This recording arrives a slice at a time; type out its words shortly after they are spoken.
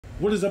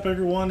What is up,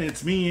 everyone?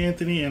 It's me,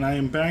 Anthony, and I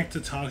am back to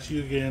talk to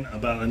you again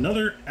about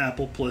another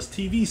Apple Plus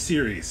TV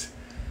series.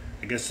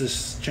 I guess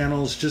this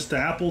channel is just the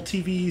Apple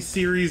TV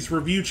series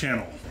review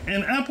channel.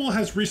 And Apple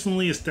has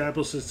recently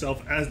established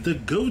itself as the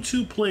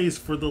go-to place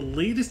for the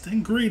latest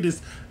and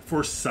greatest for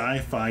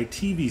sci-fi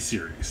TV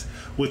series,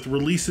 with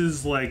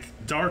releases like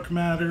Dark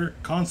Matter,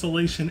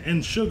 Constellation,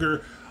 and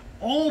Sugar,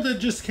 all that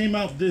just came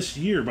out this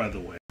year, by the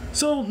way.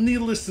 So,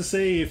 needless to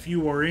say, if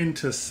you are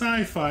into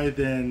sci-fi,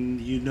 then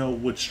you know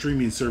which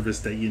streaming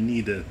service that you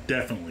need to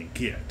definitely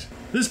get.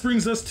 This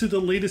brings us to the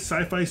latest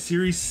sci-fi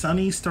series,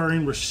 Sunny,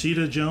 starring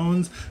Rashida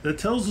Jones, that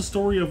tells the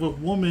story of a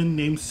woman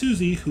named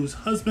Suzie whose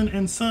husband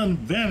and son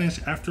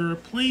vanish after a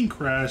plane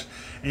crash,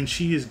 and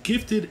she is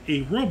gifted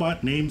a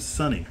robot named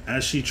Sunny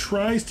as she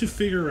tries to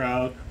figure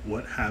out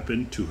what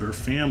happened to her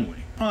family.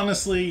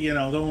 Honestly, you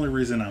know, the only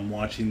reason I'm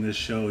watching this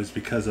show is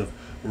because of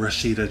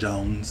Rashida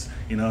Jones.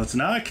 You know, it's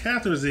not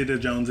Catherine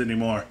Zeta-Jones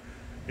anymore.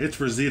 It's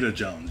Rashida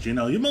Jones. You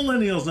know, you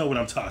millennials know what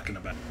I'm talking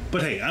about.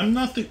 But hey, I'm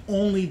not the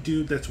only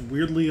dude that's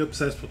weirdly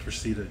obsessed with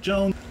Rashida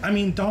Jones. I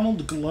mean,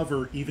 Donald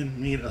Glover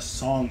even made a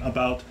song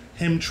about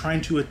him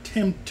trying to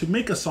attempt to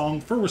make a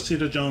song for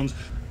Rashida Jones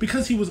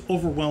because he was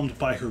overwhelmed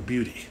by her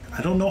beauty.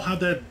 I don't know how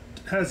that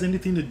has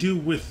anything to do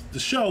with the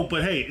show,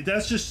 but hey,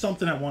 that's just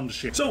something I wanted to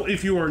share. So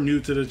if you are new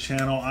to the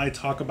channel, I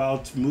talk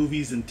about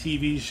movies and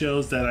TV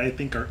shows that I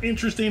think are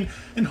interesting,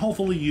 and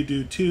hopefully you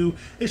do too.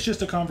 It's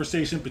just a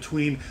conversation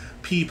between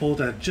people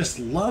that just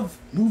love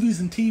movies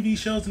and TV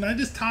shows, and I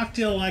just talk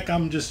to you like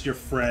I'm just your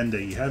friend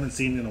that you haven't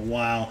seen in a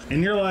while,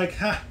 and you're like,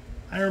 ha,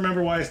 I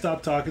remember why I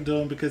stopped talking to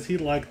him, because he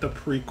liked the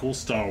prequel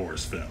Star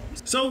Wars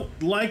films. So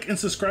like and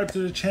subscribe to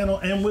the channel,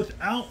 and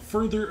without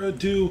further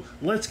ado,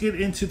 let's get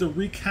into the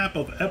recap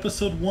of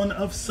episode 1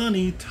 of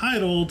Sunny,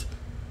 titled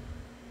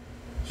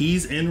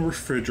He's in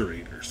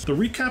Refrigerators. The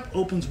recap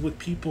opens with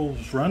people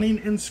running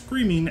and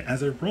screaming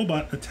as a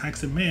robot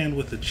attacks a man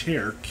with a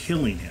chair,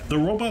 killing him. The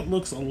robot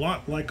looks a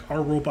lot like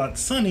our robot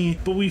Sunny,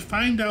 but we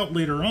find out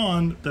later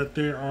on that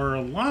there are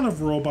a lot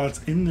of robots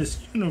in this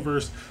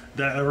universe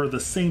that are the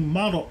same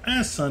model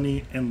as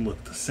Sunny and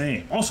look the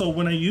same. Also,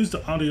 when I used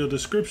the audio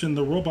description,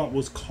 the robot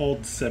was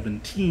called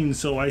 17,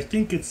 so I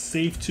think it's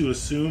safe to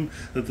assume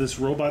that this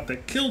robot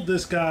that killed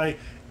this guy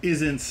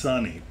isn't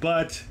Sunny.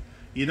 But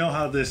you know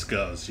how this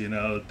goes, you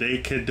know, they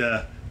could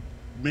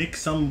make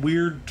some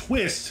weird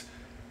twist,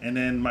 and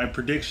then my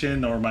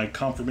prediction or my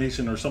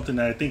confirmation or something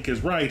that I think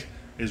is right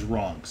is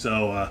wrong.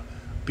 So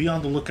be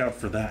on the lookout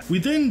for that. We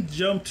then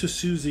jump to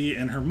Suzie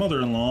and her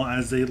mother-in-law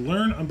as they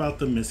learn about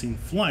the missing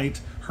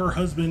flight her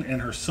husband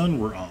and her son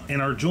were on, and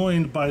are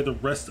joined by the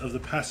rest of the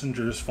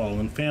passengers'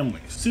 fallen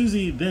families.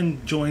 Suzie then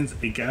joins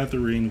a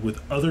gathering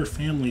with other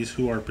families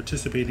who are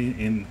participating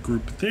in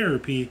group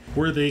therapy,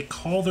 where they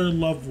call their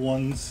loved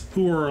ones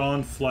who are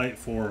on flight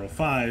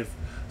 405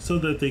 so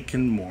that they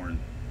can mourn.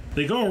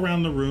 They go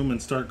around the room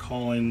and start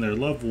calling their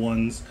loved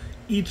ones.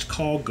 Each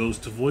call goes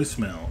to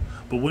voicemail,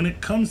 but when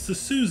it comes to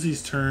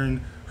Suzie's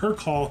turn, her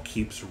call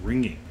keeps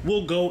ringing.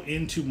 We'll go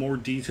into more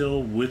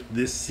detail with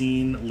this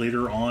scene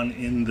later on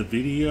in the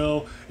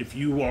video. If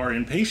you are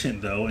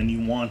impatient though and you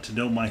want to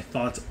know my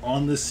thoughts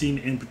on this scene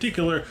in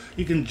particular,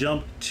 you can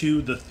jump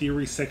to the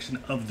theory section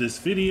of this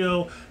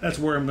video. That's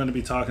where I'm going to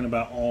be talking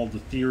about all the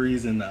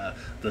theories and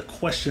the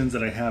questions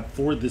that I have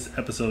for this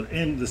episode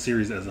and the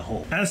series as a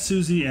whole. As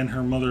Suzie and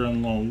her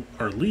mother-in-law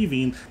are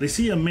leaving, they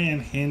see a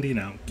man handing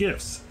out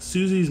gifts.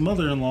 Suzie's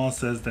mother-in-law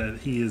says that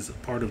he is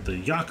part of the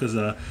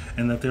Yakuza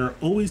and that they're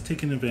always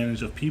taking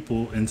advantage of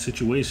people in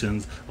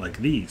situations like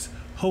these,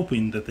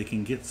 hoping that they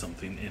can get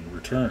something in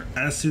return.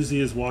 As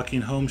Suzie is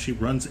walking home, she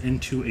runs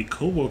into a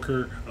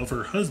co-worker of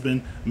her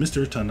husband,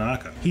 Mr.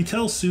 Tanaka. He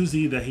tells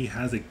Suzie that he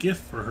has a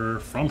gift for her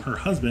from her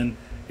husband,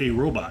 a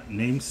robot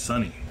named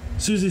Sunny.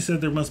 Suzie said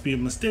there must be a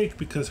mistake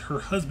because her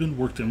husband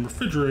worked in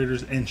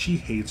refrigerators and she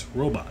hates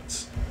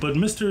robots. But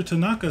Mr.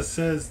 Tanaka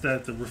says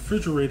that the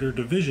refrigerator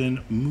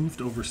division moved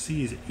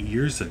overseas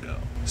years ago.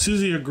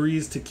 Suzie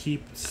agrees to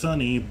keep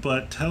Sunny,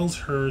 but tells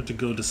her to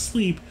go to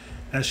sleep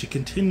as she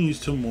continues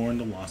to mourn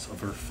the loss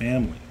of her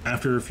family.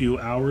 After a few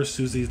hours,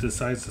 Suzie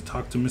decides to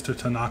talk to Mr.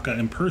 Tanaka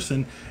in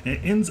person and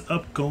ends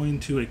up going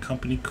to a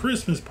company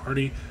Christmas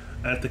party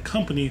at the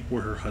company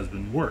where her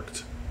husband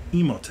worked,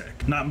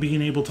 Emotech. Not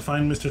being able to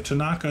find Mr.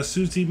 Tanaka,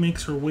 Suzie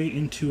makes her way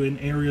into an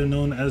area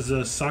known as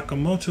a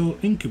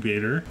Sakamoto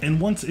incubator,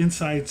 and once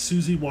inside,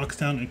 Suzie walks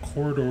down a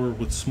corridor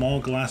with small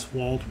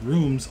glass-walled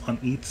rooms on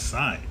each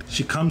side.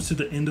 She comes to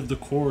the end of the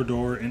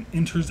corridor and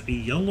enters a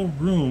yellow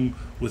room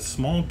with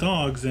small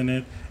dogs in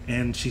it,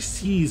 and she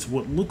sees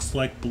what looks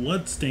like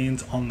blood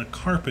stains on the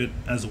carpet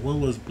as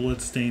well as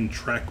blood-stained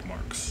track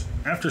marks.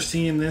 After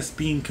seeing this,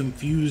 being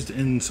confused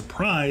and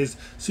surprised,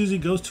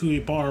 Suzie goes to a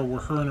bar where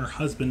her and her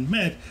husband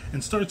met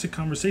and starts a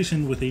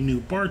conversation with a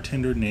new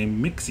bartender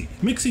named Mixie.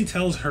 Mixie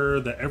tells her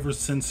that ever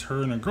since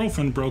her and her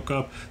girlfriend broke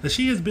up, that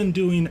she has been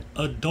doing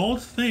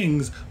adult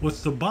things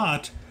with the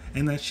bot,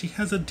 and that she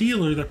has a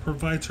dealer that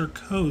provides her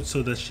code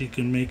so that she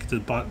can make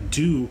the bot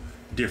do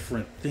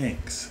different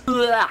things.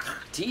 Ugh,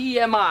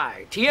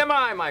 TMI.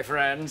 TMI, my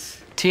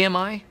friends.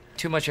 TMI?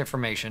 too much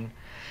information.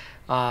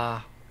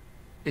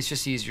 It's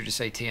just easier to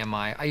say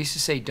TMI. I used to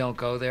say don't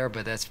go there,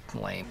 but that's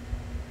lame.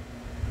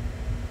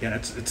 Yeah,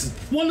 it's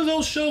one of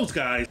those shows,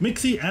 guys.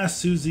 Mixie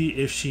asked Suzie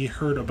if she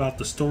heard about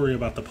the story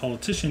about the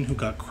politician who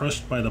got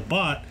crushed by the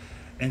bot,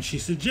 and she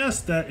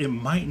suggests that it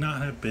might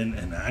not have been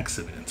an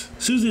accident.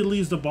 Suzie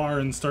leaves the bar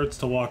and starts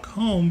to walk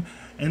home,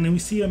 and then we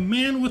see a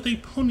man with a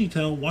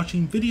ponytail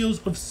watching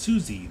videos of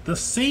Suzie, the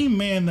same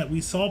man that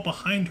we saw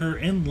behind her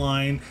in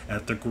line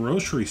at the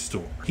grocery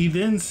store. He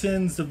then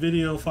sends the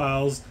video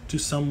files to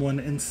someone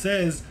and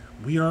says,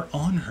 "We are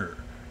on her,"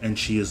 and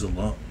she is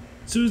alone.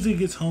 Suzie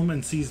gets home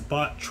and sees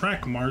bot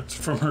track marks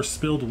from her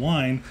spilled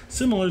wine,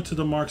 similar to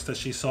the marks that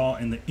she saw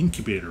in the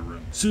incubator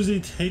room.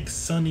 Suzie takes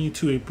Sunny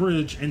to a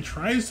bridge and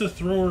tries to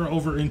throw her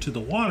over into the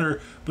water,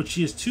 but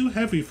she is too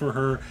heavy for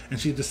her and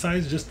she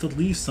decides just to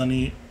leave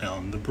Sunny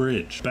on the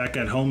bridge. Back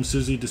at home,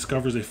 Suzie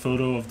discovers a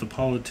photo of the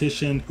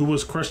politician who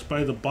was crushed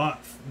by the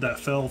bot that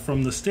fell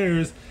from the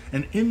stairs,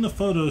 and in the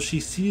photo she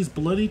sees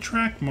bloody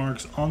track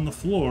marks on the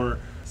floor,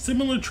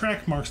 similar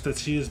track marks that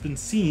she has been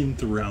seeing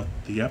throughout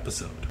the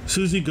episode.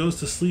 Suzie goes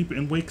to sleep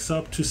and wakes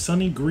up to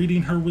Sunny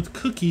greeting her with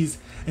cookies,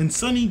 and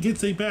Sunny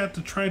gets a bat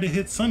to try to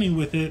hit Sunny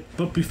with it,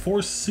 but before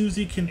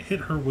Suzie can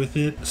hit her with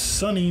it,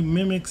 Sunny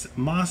mimics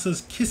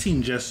Masa's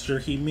kissing gesture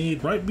he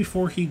made right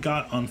before he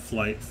got on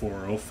flight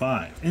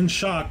 405. In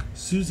shock,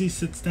 Suzie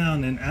sits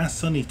down and asks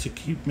Sunny to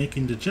keep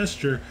making the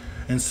gesture,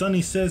 and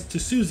Sunny says to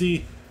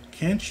Suzie,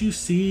 "Can't you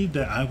see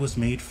that I was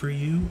made for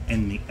you?"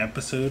 And the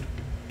episode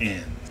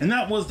ends. And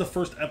that was the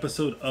first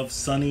episode of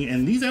Sunny,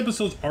 and these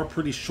episodes are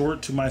pretty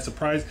short to my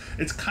surprise.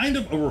 It's kind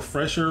of a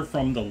refresher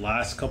from the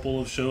last couple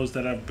of shows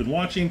that I've been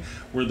watching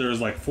where there's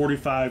like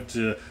 45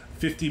 to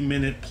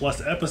 50-minute plus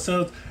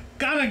episodes.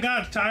 Kind of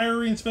got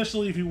tiring,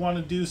 especially if you want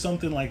to do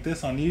something like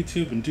this on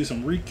YouTube and do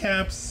some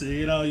recaps.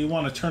 You know, you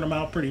want to turn them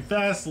out pretty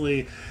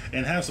fastly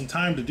and have some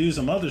time to do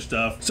some other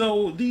stuff.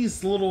 So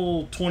these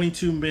little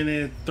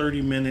 22-minute,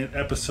 30-minute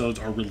episodes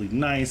are really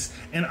nice,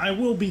 and I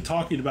will be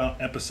talking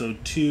about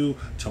episode 2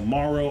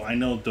 tomorrow. I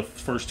know the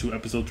first 2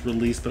 episodes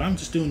released, but I'm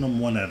just doing them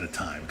one at a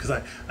time because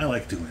I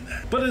like doing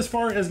that. But as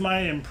far as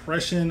my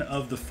impression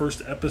of the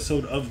first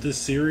episode of this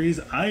series,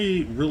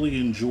 I really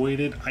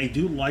enjoyed it. I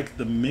do like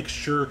the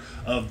mixture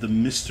of the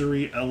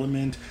mystery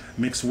element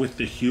mixed with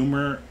the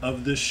humor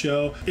of this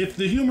show. If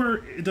the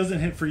humor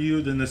doesn't hit for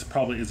you, then this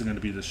probably isn't going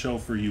to be the show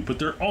for you, but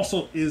there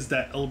also is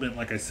that element,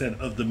 like I said,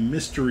 of the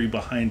mystery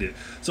behind it.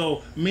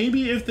 So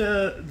maybe if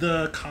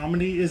the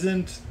comedy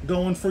isn't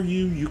going for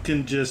you, you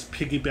can just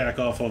piggyback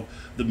off of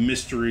the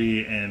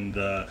mystery and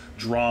the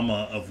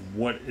drama of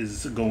what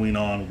is going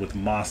on with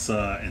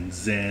Masa and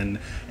Zen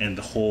and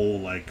the whole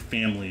like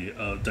family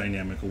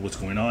dynamic of what's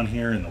going on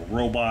here, and the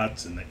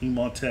robots and the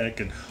Emotech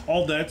and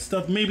all that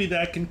stuff. Maybe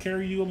that can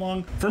carry you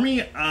along. For me,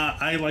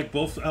 I like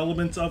both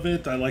elements of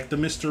it. I like the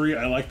mystery,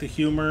 I like the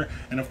humor,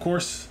 and of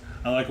course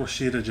I like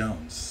Rashida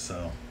Jones.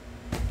 So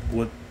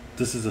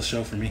this is a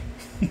show for me.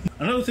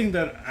 Another thing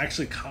that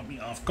actually caught me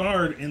off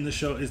guard in the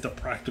show is the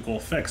practical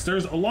effects.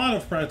 There's a lot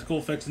of practical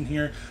effects in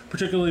here,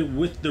 particularly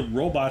with the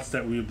robots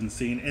that we've been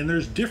seeing, and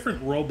there's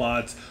different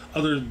robots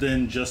other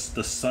than just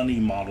the Sunny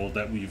model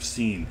that we've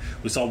seen.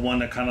 We saw one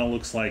that kind of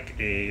looks like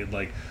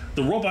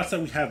the robots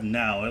that we have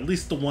now, at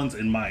least the ones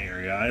in my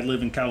area. I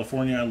live in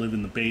California, I live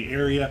in the Bay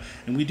Area,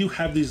 and we do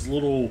have these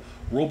little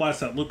robots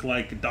that look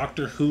like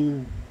Doctor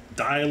Who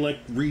dialect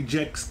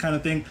rejects kind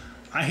of thing.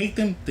 I hate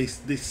them. They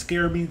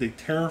scare me. They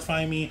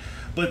terrify me.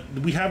 But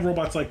we have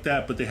robots like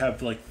that, but they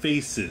have like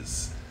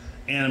faces,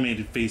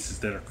 animated faces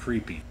that are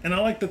creepy. And I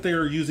like that they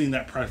are using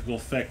that practical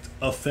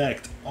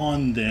effect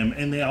on them,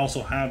 and they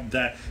also have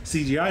that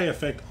CGI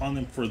effect on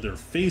them for their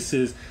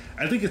faces.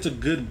 I think it's a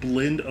good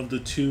blend of the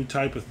two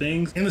type of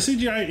things. And the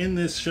CGI in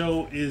this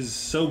show is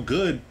so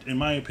good, in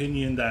my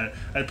opinion, that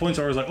at points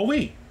I was like, oh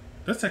wait,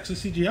 that's actually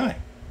CGI.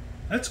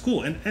 That's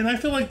cool, and I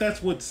feel like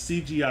that's what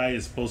CGI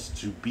is supposed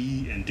to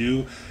be and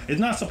do. It's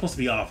not supposed to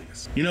be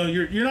obvious. You know,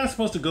 you're not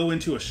supposed to go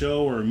into a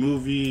show or a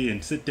movie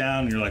and sit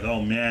down and you're like,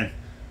 oh man,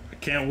 I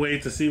can't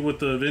wait to see what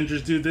the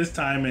Avengers do this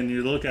time, and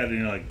you look at it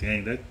and you're like,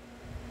 dang, that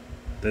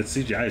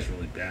CGI is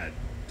really bad.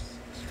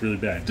 It's really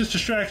bad. It just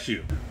distracts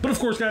you. But of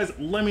course, guys,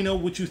 let me know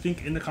what you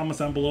think in the comments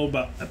down below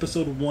about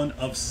episode 1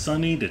 of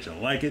Sunny. Did you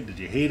like it? Did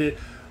you hate it?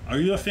 Are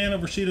you a fan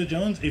of Rashida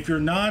Jones? If you're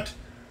not,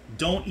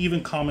 don't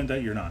even comment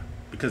that you're not,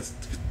 because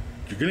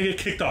you're gonna get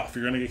kicked off.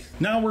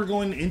 Now we're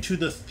going into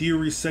the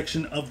theory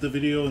section of the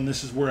video, and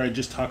this is where I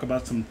just talk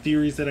about some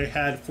theories that I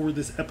had for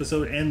this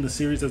episode and the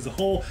series as a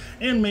whole,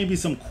 and maybe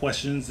some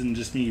questions and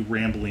just me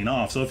rambling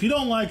off. So if you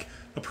don't like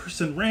a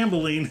person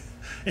rambling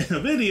in a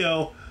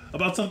video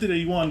about something that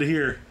you wanted to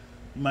hear,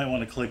 you might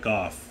want to click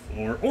off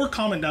or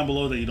comment down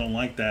below that you don't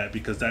like that,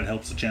 because that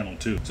helps the channel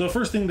too. So the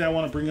first thing that I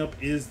want to bring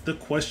up is the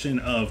question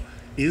of,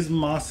 is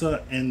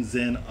Masa and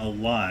Zen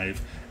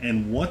alive?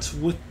 And what's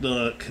with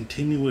the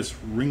continuous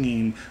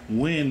ringing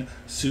when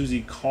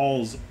Suzie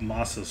calls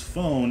Masa's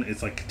phone?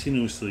 It's like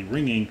continuously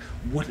ringing.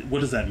 What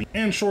does that mean?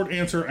 And short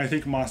answer, I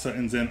think Masa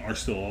and Zen are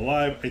still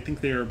alive. I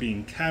think they are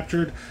being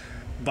captured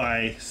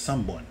by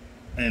someone.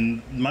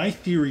 And my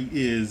theory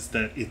is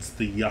that it's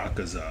the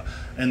Yakuza.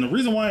 And the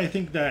reason why I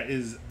think that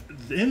is,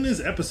 in this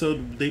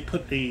episode, they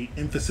put a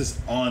emphasis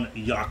on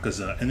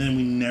Yakuza, and then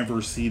we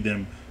never see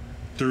them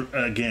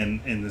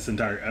again in this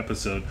entire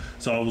episode.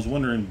 So I was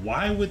wondering,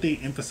 why would they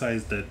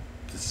emphasize that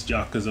this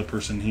Yakuza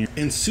person here?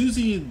 And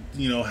Suzie,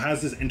 you know,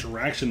 has this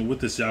interaction with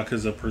this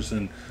Yakuza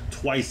person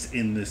twice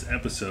in this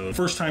episode.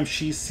 First time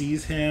she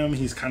sees him,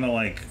 he's kind of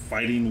like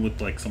fighting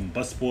with like some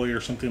busboy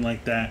or something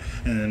like that.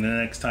 And then the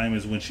next time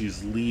is when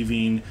she's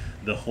leaving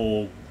the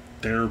whole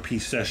therapy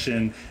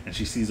session and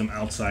she sees him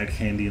outside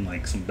handing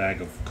like some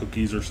bag of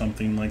cookies or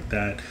something like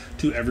that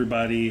to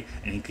everybody,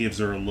 and he gives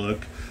her a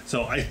look.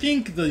 So I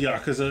think the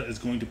Yakuza is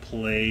going to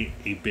play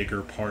a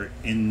bigger part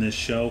in this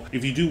show.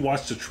 If you do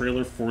watch the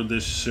trailer for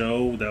this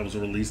show that was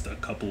released a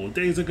couple of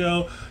days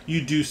ago,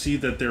 you do see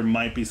that there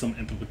might be some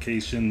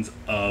implications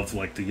of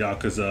like the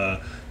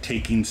Yakuza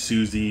taking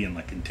Suzie and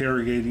like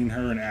interrogating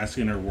her and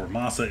asking her where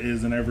Masa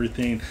is and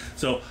everything.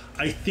 So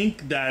I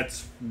think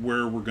that's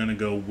where we're gonna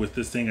go with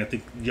this thing. I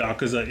think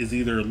Yakuza is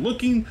either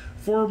looking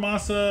for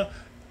Masa,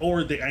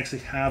 or they actually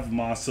have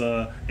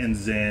Masa and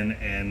Zen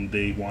and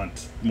they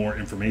want more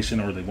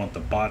information, or they want the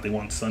bot, they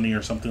want Sunny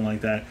or something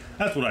like that.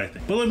 That's what I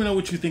think. But let me know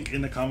what you think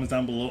in the comments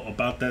down below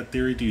about that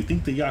theory. Do you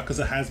think the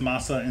Yakuza has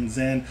Masa and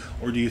Zen,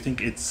 or do you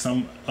think it's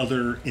some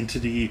other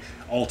entity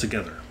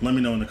altogether? Let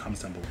me know in the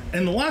comments down below.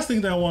 And the last thing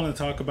that I want to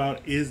talk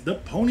about is the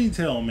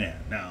Ponytail Man.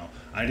 Now,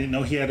 I didn't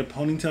know he had a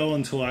ponytail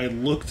until I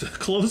looked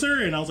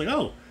closer, and I was like,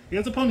 oh, he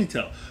has a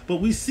ponytail. But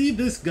we see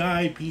this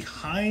guy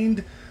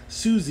behind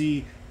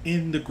Suzie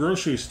in the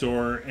grocery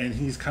store, and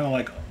he's kind of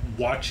like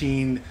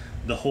watching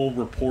the whole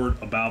report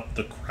about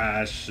the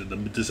crash, the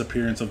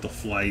disappearance of the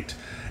flight,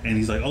 and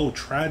he's like, oh,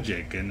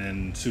 tragic. And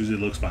then Suzie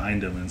looks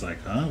behind him and is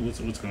like, huh,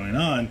 what's going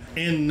on?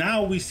 And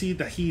now we see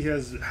that he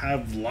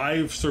have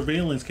live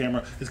surveillance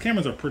camera. His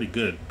cameras are pretty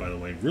good, by the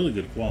way, really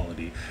good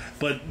quality,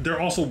 but they're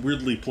also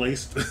weirdly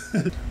placed.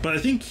 But I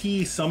think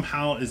he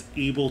somehow is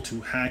able to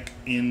hack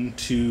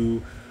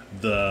into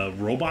the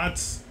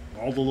robots,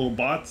 all the little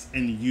bots,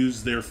 and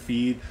use their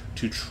feed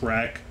to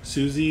track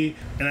Suzie.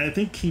 And I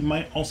think he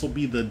might also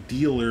be the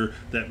dealer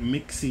that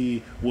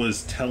Mixie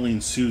was telling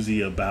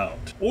Suzie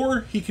about.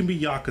 Or he can be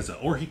Yakuza,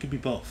 or he could be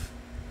both.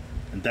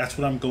 And that's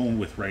what I'm going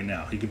with right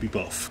now. He could be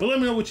both. But let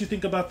me know what you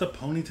think about the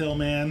Ponytail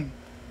Man.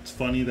 It's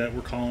funny that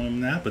we're calling him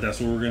that, but that's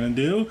what we're gonna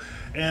do.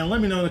 And let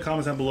me know in the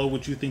comments down below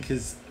what you think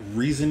his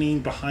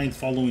reasoning behind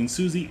following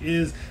Suzie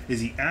is. Is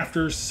he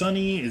after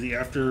Sunny? Is he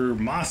after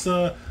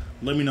Masa?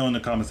 Let me know in the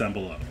comments down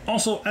below.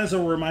 Also, as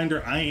a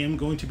reminder, I am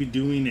going to be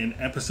doing an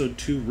episode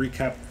 2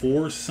 recap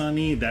for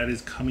Sunny that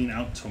is coming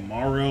out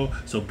tomorrow.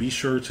 So be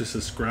sure to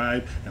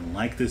subscribe and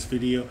like this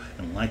video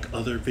and like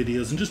other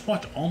videos, and just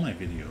watch all my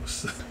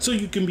videos so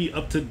you can be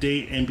up to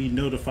date and be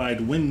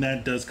notified when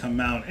that does come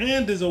out.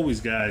 And as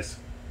always, guys,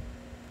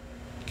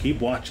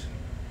 keep watching.